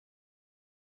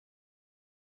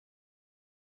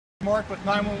Mark with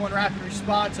 911 Rapid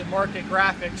Response and Market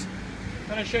Graphics. I'm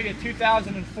going to show you a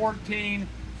 2014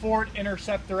 Ford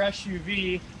Interceptor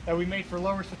SUV that we made for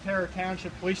Lower Swatara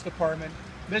Township Police Department.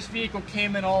 This vehicle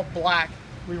came in all black.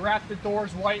 We wrapped the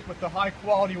doors white with the high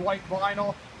quality white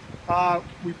vinyl.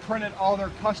 We printed all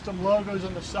their custom logos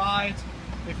on the sides.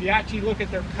 If you actually look at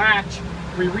their patch,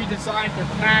 we redesigned their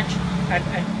patch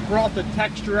and brought the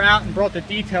texture out and brought the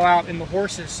detail out in the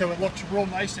horses so it looks real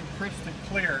nice and crisp and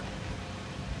clear.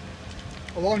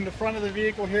 Along the front of the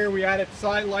vehicle here, we added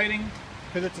side lighting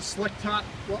because it's a slick top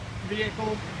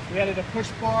vehicle. We added a push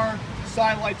bar,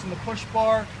 side lights in the push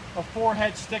bar, a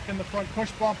 4-head stick in the front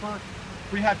push bumper.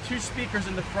 We have 2 speakers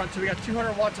in the front, so we got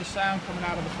 200 watts of sound coming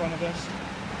out of the front of this.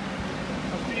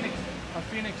 A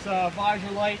Phoenix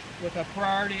visor light with a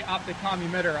priority Opticom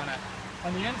emitter on it.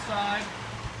 On the inside,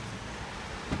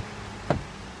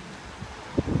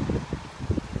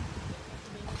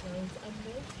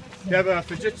 you have a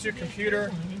Fujitsu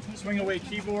computer, swing away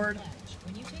keyboard.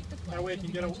 That way it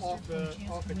can get off the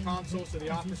console so the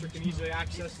officer can easily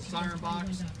access the siren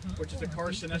box, which is a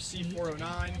Carson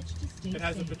SC409. It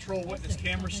has a patrol witness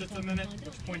camera system in it,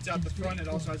 which points out the front. It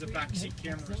also has a back seat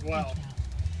camera as well.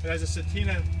 It has a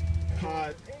Swatara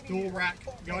dual rack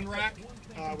gun rack,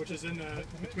 which is in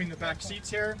between the back seats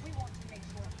here.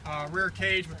 Rear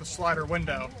cage with a slider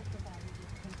window.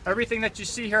 Everything that you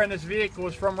see here in this vehicle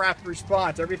is from Rapid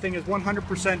Response. Everything is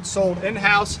 100% sold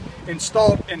in-house,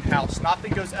 installed in-house.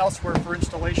 Nothing goes elsewhere for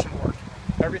installation work.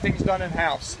 Everything's done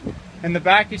in-house. In the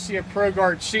back you see a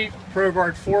ProGuard seat,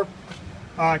 ProGuard 4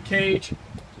 cage,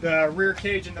 the rear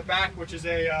cage in the back, which is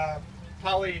a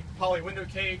poly window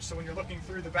cage, so when you're looking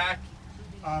through the back,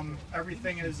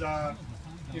 everything is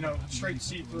straight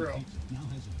see-through. Now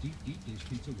has a deep dish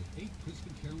pizza with 8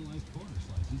 crispy caramelized corner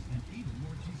slices and even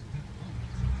more cheese and pepperoni.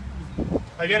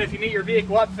 Again, if you need your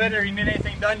vehicle upfitted or you need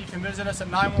anything done, you can visit us at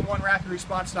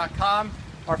 911rapidresponse.com.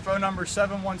 Our phone number is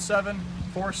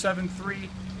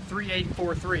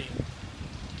 717-473-3843.